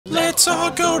Let's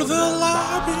all go to the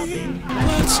lobby.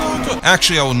 Let's all go.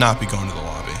 Actually, I will not be going to the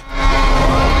lobby.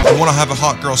 You want to have a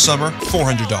hot girl summer?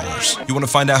 $400. You want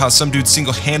to find out how some dude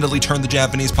single-handedly turned the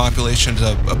Japanese population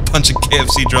into a bunch of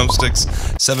KFC drumsticks?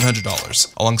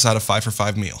 $700, alongside a 5 for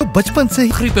 $5 meal.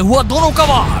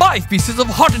 5 pieces of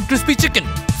hot and crispy chicken.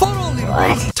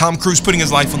 Tom Cruise putting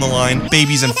his life on the line,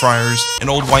 babies and fryers, an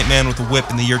old white man with a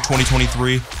whip in the year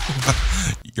 2023.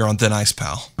 You're on thin ice,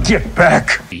 pal. Get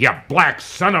back, you black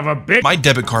son of a bitch! My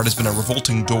debit card has been a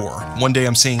revolting door. One day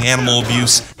I'm seeing animal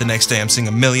abuse, the next day I'm seeing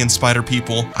a million spider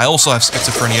people. I also have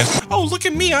schizophrenia. Oh, look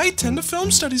at me, I attend a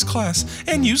film studies class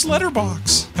and use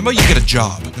Letterboxd. How about you get a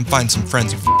job and find some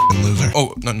friends, you f***ing loser?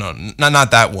 Oh, no,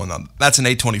 not that one. That's an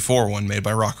A24 one made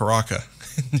by Raka Raka.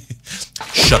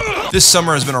 Shut up. This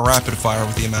summer has been a rapid fire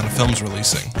with the amount of films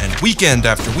releasing. And weekend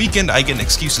after weekend, I get an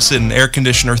excuse to sit in an air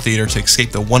conditioner theater to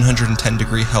escape the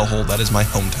 110-degree hellhole that is my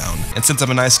hometown. And since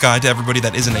I'm a nice guy to everybody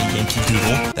that isn't a Yankee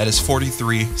Doodle, that is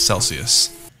 43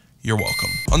 Celsius. You're welcome.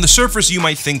 On the surface, you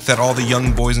might think that all the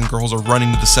young boys and girls are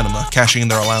running to the cinema, cashing in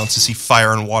their allowance to see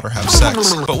fire and water have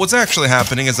sex. But what's actually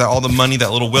happening is that all the money that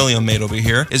little William made over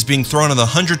here is being thrown on the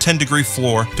 110-degree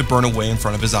floor to burn away in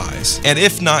front of his eyes. And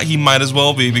if not, he might as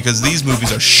well be, because these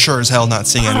movies are sure as hell not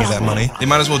seeing any of that money. They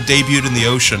might as well debut in the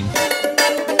ocean.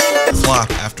 Flop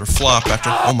after flop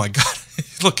after... Oh my god.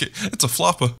 Look, it's a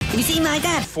flopper. You see my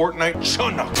dad? Fortnite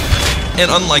Chunuk. And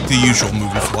unlike the usual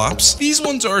movie flops, these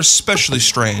ones are especially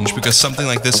strange because something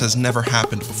like this has never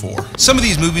happened before. Some of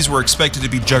these movies were expected to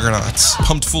be juggernauts,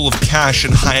 pumped full of cash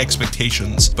and high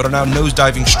expectations, but are now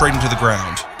nosediving straight into the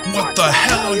ground. What the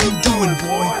hell are you doing,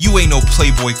 boy? You ain't no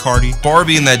Playboy Cardi.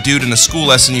 Barbie and that dude in a school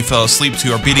lesson you fell asleep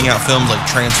to are beating out films like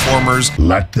Transformers.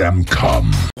 Let them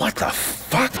come. What the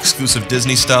fuck? Exclusive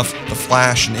Disney stuff, The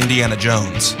Flash, and Indiana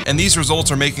Jones. And these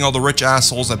results are making all the rich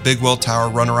assholes at Bigwell Tower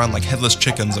run around like headless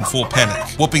chickens in full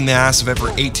panic, whooping the ass of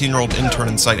every 18-year-old intern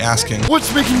in sight asking,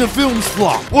 what's making the films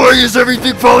flop? Why is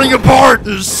everything falling apart?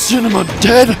 Is cinema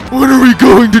dead? What are we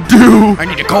going to do? I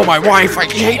need to call my wife. I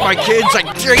hate my kids. I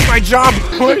hate my job.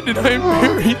 Why did I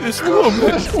marry this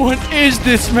woman? What is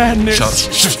this madness?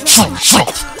 Shut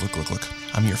up. Look.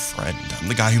 I'm your friend. I'm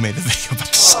the guy who made the video about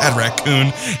the sad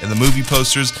raccoon and the movie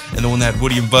posters and the one that had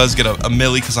Woody and Buzz get a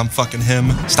milli because I'm fucking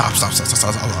him. Stop.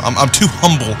 I'm too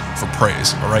humble for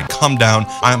praise, alright? Calm down.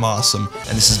 I'm awesome,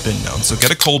 and this has been known. So get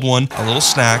a cold one, a little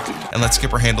snack, and let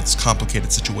Skipper handle this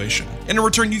complicated situation. And in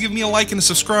return, you give me a like and a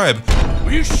subscribe.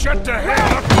 Will you shut the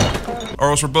hell up?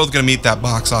 Or else we're both gonna meet that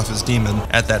box office demon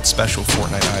at that special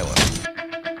Fortnite island.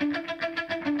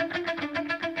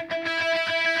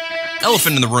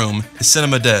 Elephant in the room, is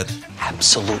cinema dead?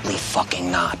 Absolutely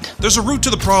fucking not. There's a root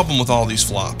to the problem with all these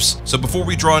flops. So before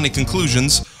we draw any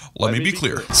conclusions, let me be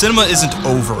clear. Cinema isn't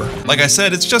over. Like I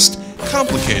said, it's just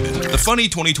complicated. The funny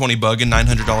 2020 bug and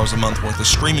 $900 a month worth of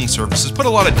streaming services put a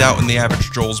lot of doubt in the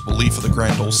average Joel's belief of the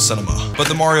grand old cinema. But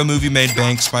the Mario movie made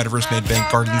bank, Spider-Verse made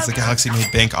bank, Guardians of the Galaxy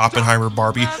made bank, Oppenheimer,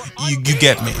 Barbie, you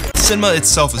get me. Cinema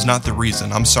itself is not the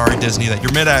reason. I'm sorry, Disney, that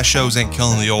your mid-ass shows ain't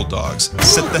killing the old dogs.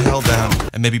 Sit the hell down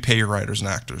and maybe pay your writers and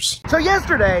actors. So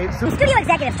yesterday, Studio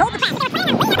executives told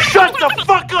the Shut the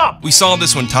fuck up! We saw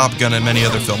this when Top Gun and many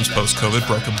other films post-COVID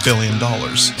broke $1 billion.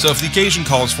 So if the occasion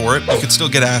calls for it, you could still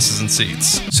get asses in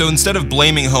seats. So instead of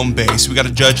blaming home base, we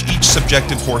gotta judge each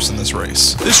subjective horse in this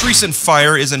race. This recent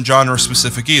fire isn't genre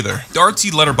specific either. The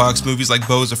artsy letterbox movies like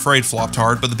Beau is Afraid flopped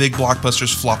hard, but the big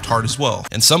blockbusters flopped hard as well.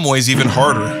 In some ways even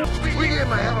harder. we gave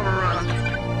him a hell of a run.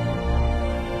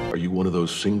 Are you one of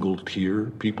those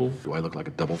single-tier people? Do I look like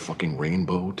a double fucking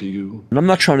rainbow to you? I'm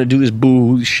not trying to do this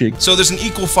boo shit. So there's an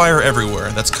equal fire everywhere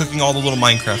that's cooking all the little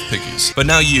Minecraft piggies. But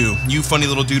now you funny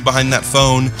little dude behind that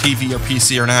phone, TV, or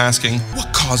PC are now asking,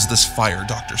 what caused this fire,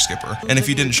 Doktor Skipper? And if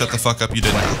you didn't shut the fuck up, you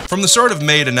didn't know. From the start of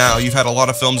May to now, you've had a lot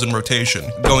of films in rotation,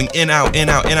 going in, out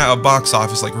of box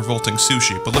office like revolting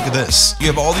sushi. But look at this. You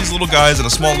have all these little guys in a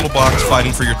small little box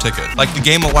fighting for your ticket. Like the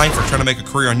game of life for trying to make a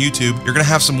career on YouTube, you're gonna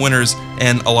have some winners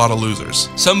and a lot of losers.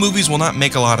 Some movies will not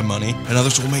make a lot of money, and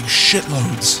others will make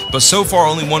shitloads. But so far,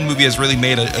 only one movie has really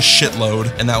made a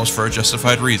shitload, and that was for a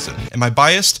justified reason. Am I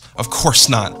biased? Of course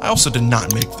not. I also did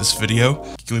not make this video.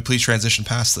 Can we please transition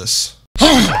past this?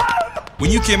 When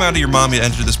you came out of your mommy to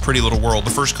enter this pretty little world, the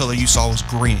first color you saw was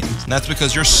green. And that's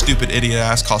because your stupid idiot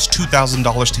ass cost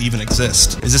 $2,000 to even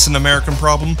exist. Is this an American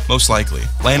problem? Most likely.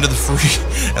 Land of the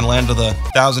free and land of the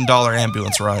 $1,000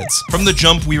 ambulance rides. From the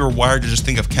jump, we were wired to just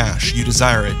think of cash. You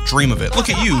desire it, dream of it. Look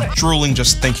at you, drooling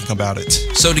just thinking about it.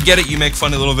 So to get it, you make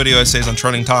funny little video essays on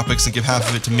trending topics and give half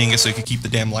of it to Minga so you can keep the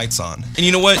damn lights on. And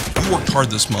you know what? You worked hard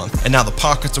this month. And now the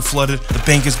pockets are flooded, the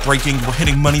bank is breaking, we're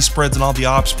hitting money spreads and all the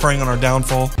ops preying on our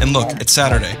downfall. And look, it's It's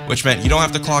Saturday, which meant you don't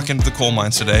have to clock into the coal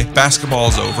mines today.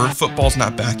 Basketball's over. Football's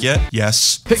not back yet.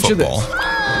 Yes, Picture football. this.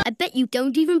 I bet you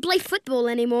don't even play football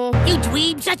anymore. You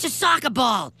dweeb, such a soccer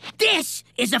ball. This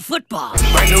is a football.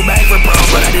 Brand new bag for bro,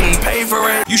 but I didn't pay for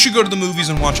it. You should go to the movies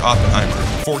and watch Oppenheimer.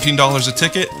 $14 a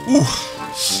ticket? Ooh.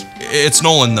 It's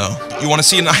Nolan, though. You want to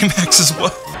see an IMAX as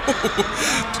well?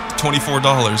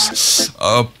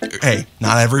 $24. Hey,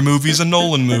 not every movie's a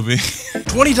Nolan movie.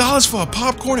 $20 for a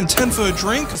popcorn and $10 for a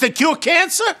drink? Does it cure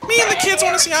cancer? Me and the kids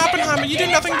want to see Oppenheimer. You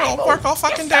did nothing but work all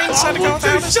fucking day and decided to go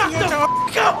without us. Shut the f***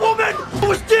 up, woman! I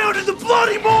was down in the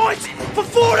bloody mines for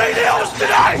 14 hours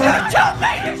today! Tell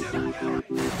me!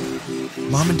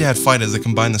 Mom and Dad fight as they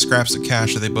combine the scraps of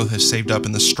cash that they both have saved up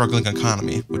in the struggling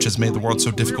economy, which has made the world so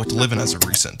difficult to live in as of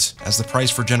recent, as the price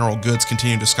for general goods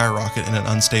continue to skyrocket in an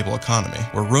unstable economy,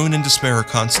 where ruin and despair are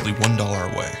constantly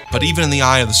 $1 away. But even in the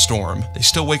eye of the storm, they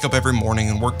still wake up every morning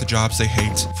and work the jobs they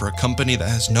hate for a company that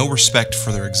has no respect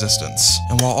for their existence.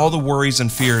 And while all the worries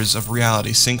and fears of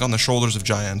reality sink on the shoulders of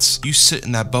giants, you sit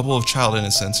in that bubble of child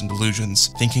innocence and delusions,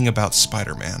 thinking about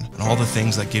Spider-Man and all the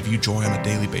things that give you joy on a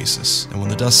daily basis. And when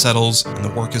the dust settles and the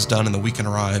work is done and the weekend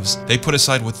arrives, they put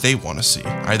aside what they want to see,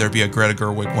 either be a Greta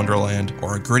Gerwig Wonderland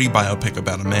or a gritty biopic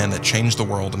about a man that changed the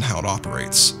world and how it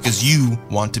operates. Because you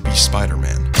want to be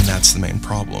Spider-Man, and that's the main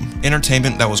problem.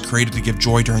 Entertainment that was created to give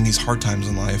joy during these hard times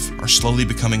in life are slowly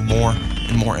becoming more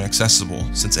and more inaccessible,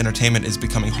 since entertainment is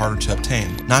becoming harder to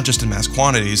obtain, not just in mass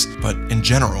quantities, but in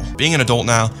general. Being an adult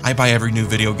now, I buy every new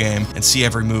video game and see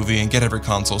every movie and get every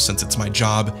console since it's my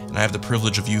job and I have the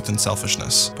privilege of youth and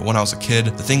selfishness. But when I was a kid,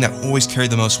 the thing that always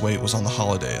carried the most weight was on the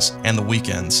holidays and the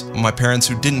weekends, when my parents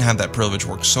who didn't have that privilege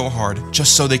worked so hard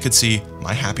just so they could see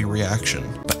my happy reaction.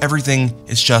 But everything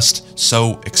is just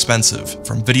so expensive.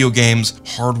 From video games,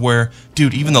 hardware,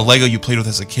 dude, even the Lego you played with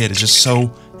as a kid is just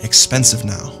so expensive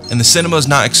now. And the cinema is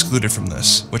not excluded from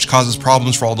this, which causes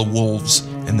problems for all the wolves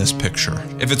in this picture.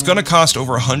 If it's gonna cost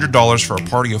over $100 for a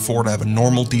party of 4 to have a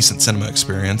normal, decent cinema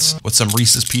experience with some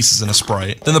Reese's Pieces and a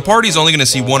Sprite, then the party's only gonna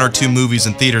see 1 or 2 movies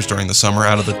in theaters during the summer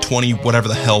out of the 20 whatever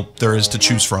the hell there is to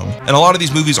choose from. And a lot of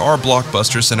these movies are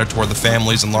blockbusters centered toward the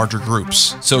families and larger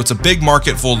groups. So it's a big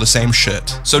market full of the same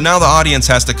shit. So now the audience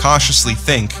has to cautiously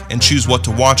think and choose what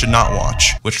to watch and not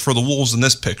watch, which for the wolves in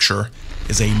this picture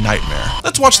is a nightmare.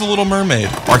 Let's watch The Little Mermaid,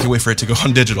 or I can wait for it to go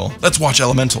on digital. Let's watch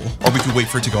Elemental, or we could wait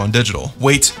for it to go on digital.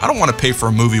 Wait, I don't want to pay for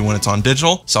a movie when it's on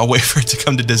digital, so I'll wait for it to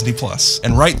come to Disney+.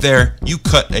 And right there, you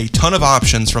cut a ton of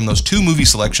options from those 2 movie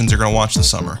selections you're gonna watch this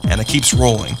summer, and it keeps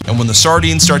rolling. And when the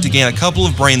sardines start to gain a couple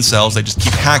of brain cells, they just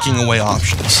keep hacking away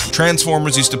options.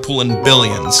 Transformers used to pull in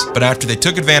billions, but after they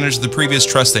took advantage of the previous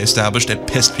trust they established, it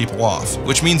pissed people off,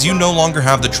 which means you no longer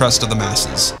have the trust of the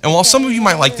masses. And while some of you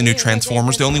might like the new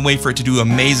Transformers, the only way for it to do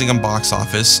amazing on box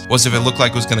office was if it looked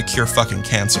like it was gonna cure fucking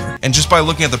cancer. And just by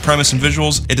looking at the premise and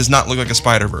visuals, it does not look like a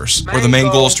Spider-Verse, where the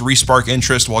main goal is to re-spark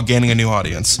interest while gaining a new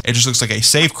audience. It just looks like a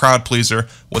safe crowd pleaser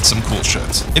with some cool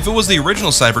shit. If it was the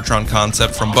original Cybertron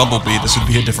concept from Bumblebee, this would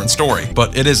be a different story,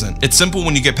 but it isn't. It's simple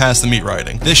when you get past the meat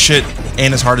riding. This shit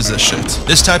ain't as hard as this shit.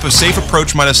 This type of safe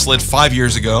approach might have slid 5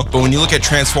 years ago, but when you look at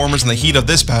Transformers in the heat of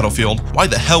this battlefield, why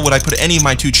the hell would I put any of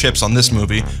my 2 chips on this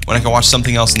movie when I can watch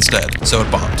something else instead? So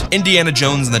it bombed. Indiana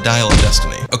Jones and the Dial of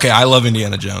Destiny. Okay, I love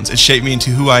Indiana Jones. It shaped me into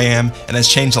who I am and has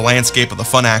changed the landscape of the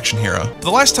fun action hero. But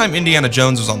the last time Indiana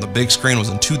Jones was on the big screen was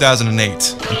in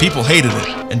 2008, and people hated it.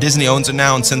 And Disney owns it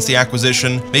now, and since the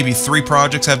acquisition, maybe 3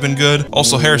 projects have been good.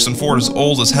 Also, Harrison Ford is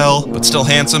old as hell, but still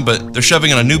handsome, but they're shoving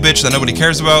in a new bitch that nobody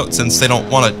cares about since they don't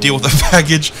want to deal with the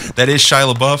baggage that is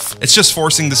Shia LaBeouf. It's just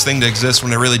forcing this thing to exist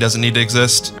when it really doesn't need to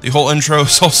exist. The whole intro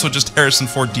is also just Harrison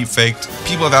Ford deepfaked.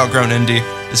 People have outgrown Indy.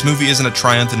 This movie isn't a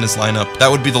triumph in this lineup. That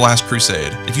would be The Last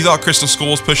Crusade. If you thought Crystal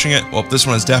Skull was pushing it, well, this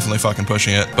one is definitely fucking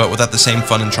pushing it, but without the same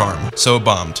fun and charm. So it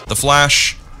bombed. The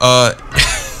Flash,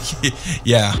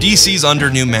 yeah, DC's under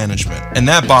new management, and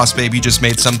that boss baby just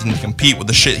made something to compete with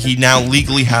the shit he now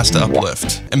legally has to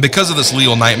uplift. And because of this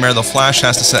legal nightmare, the Flash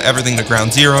has to set everything to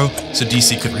ground zero so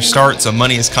DC could restart, so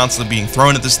money is constantly being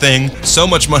thrown at this thing, so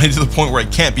much money to the point where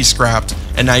it can't be scrapped,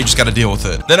 and now you just gotta deal with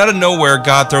it. Then out of nowhere,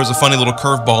 God throws a funny little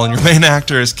curveball and your main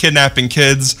actor is kidnapping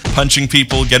kids, punching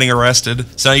people, getting arrested,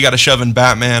 so now you gotta shove in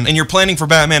Batman, and you're planning for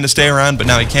Batman to stay around, but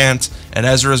now he can't, and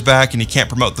Ezra's back and you can't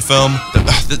promote the film.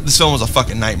 This film was a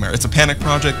fucking nightmare. It's a panic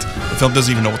project. The film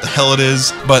doesn't even know what the hell it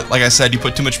is, but like I said, you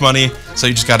put too much money, so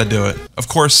you just gotta do it. Of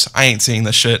course, I ain't seeing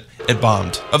this shit. It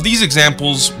bombed. Of these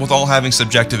examples, with all having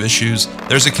subjective issues,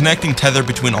 there's a connecting tether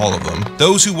between all of them.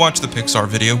 Those who watched the Pixar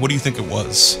video, what do you think it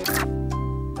was?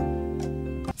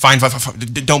 Fine,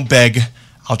 don't beg.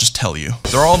 I'll just tell you.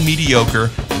 They're all mediocre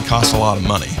and cost a lot of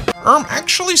money.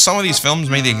 Actually, some of these films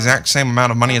made the exact same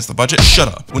amount of money as the budget. Shut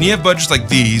up. When you have budgets like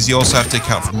these, you also have to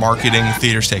account for marketing,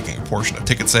 theaters taking a portion of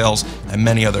ticket sales, and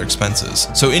many other expenses.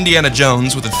 So Indiana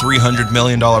Jones, with a $300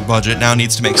 million budget, now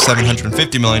needs to make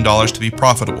 $750 million to be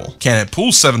profitable. Can it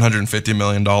pull $750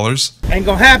 million? Ain't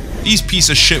gonna happen. These piece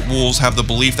of shit wolves have the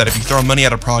belief that if you throw money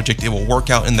at a project, it will work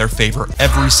out in their favor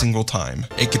every single time.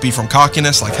 It could be from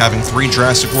cockiness, like having 3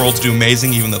 Jurassic Worlds do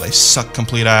amazing even though they suck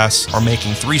complete ass, or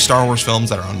making 3 Star Wars films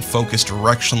that are unfocused,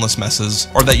 directionless messes,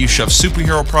 or that you shove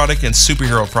superhero product and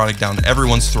superhero product down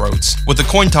everyone's throats, with a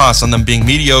coin toss on them being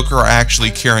mediocre or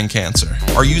actually curing cancer,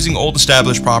 or using old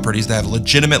established properties that have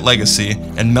legitimate legacy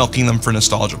and milking them for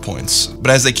nostalgia points.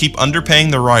 But as they keep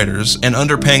underpaying their writers and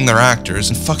underpaying their actors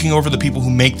and fucking over the people who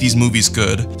make these movies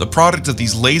good, the product of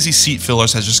these lazy seat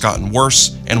fillers has just gotten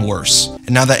worse and worse.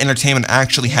 And now that entertainment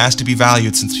actually has to be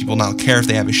valued, since people now care if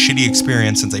they have a shitty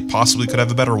experience since they possibly could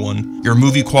have a better one, your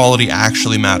movie quality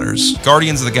actually matters.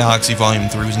 Guardians of the Galaxy Volume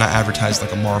 3 was not advertised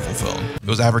like a Marvel film. It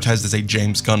was advertised as a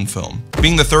James Gunn film,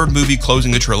 being the 3rd movie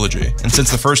closing the trilogy. And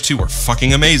since the first 2 were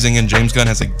fucking amazing and James Gunn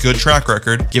has a good track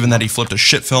record, given that he flipped a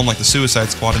shit film like The Suicide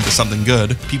Squad into something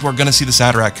good, people are gonna see the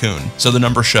sad raccoon. So the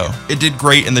numbers show. It did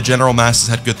great and the general masses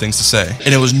had good things to say.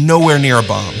 And it was nowhere near a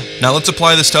bomb. Now let's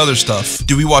apply this to other stuff.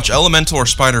 Do we watch Elemental or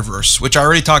Spider-Verse? Which I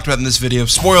already talked about in this video.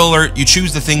 Spoiler alert, you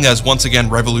choose the thing that has once again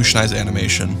revolutionized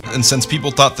animation. And since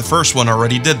people thought the first one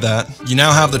already did that, you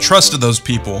now have the trust of those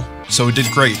people. So it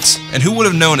did great. And who would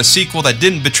have known a sequel that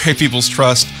didn't betray people's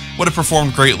trust would have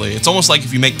performed greatly? It's almost like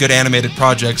if you make good animated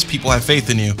projects, people have faith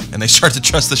in you, and they start to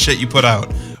trust the shit you put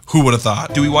out. Who would have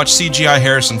thought? Do we watch CGI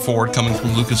Harrison Ford coming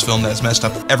from Lucasfilm that has messed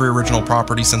up every original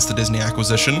property since the Disney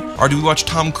acquisition? Or do we watch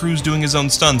Tom Cruise doing his own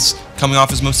stunts, coming off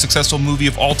his most successful movie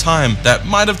of all time that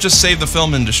might have just saved the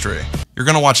film industry? You're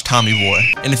gonna watch Tommy Boy.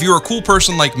 And if you're a cool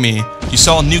person like me, you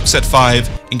saw Nukes at 5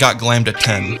 and got glammed at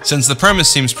 10. Since the premise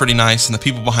seems pretty nice and the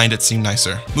people behind it seem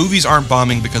nicer. Movies aren't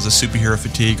bombing because of superhero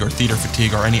fatigue or theater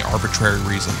fatigue or any arbitrary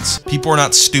reasons. People are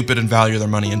not stupid and value their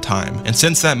money and time. And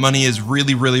since that money is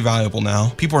really, really valuable now,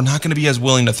 people are not gonna be as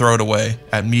willing to throw it away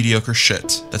at mediocre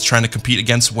shit that's trying to compete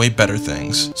against way better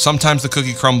things. Sometimes the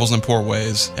cookie crumbles in poor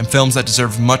ways, and films that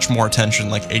deserve much more attention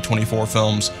like A24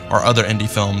 films or other indie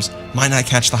films might not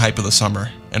catch the hype of the summer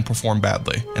and perform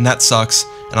badly. And that sucks,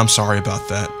 and I'm sorry about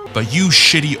that. But you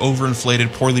shitty,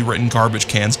 overinflated, poorly written garbage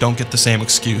cans don't get the same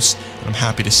excuse, and I'm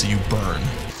happy to see you burn.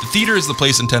 The theater is the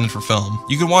place intended for film.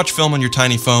 You can watch film on your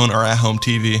tiny phone or at-home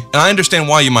TV, and I understand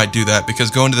why you might do that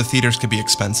because going to the theaters can be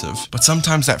expensive. But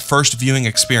sometimes that first viewing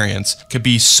experience could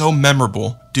be so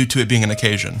memorable due to it being an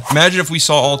occasion. Imagine if we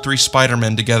saw all 3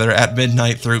 Spider-Men together at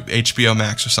midnight through HBO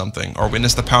Max or something, or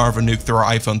witnessed the power of a nuke through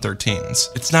our iPhone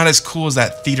 13s. It's not as cool as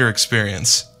that theater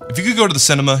experience. If you could go to the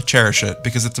cinema, cherish it,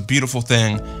 because it's a beautiful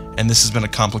thing, and this has been a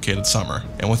complicated summer.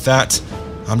 And with that,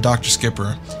 I'm Dr.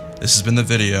 Skipper. This has been the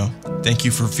video. Thank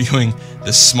you for viewing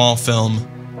this small film.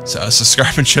 So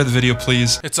subscribe and share the video,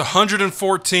 please. It's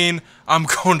 114. I'm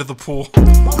going to the pool.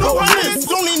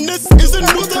 Loneliness is a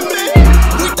new to me.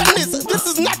 Weakness, this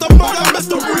is not the murder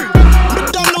mystery.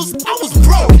 McDonald's, I was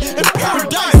broke in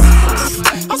paradise.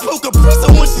 I spoke a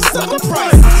prison when she set the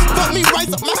price. Fuck me right,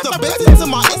 masturbation to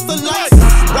my Insta life.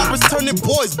 Rappers turning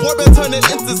boys, boy been turning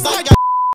into side.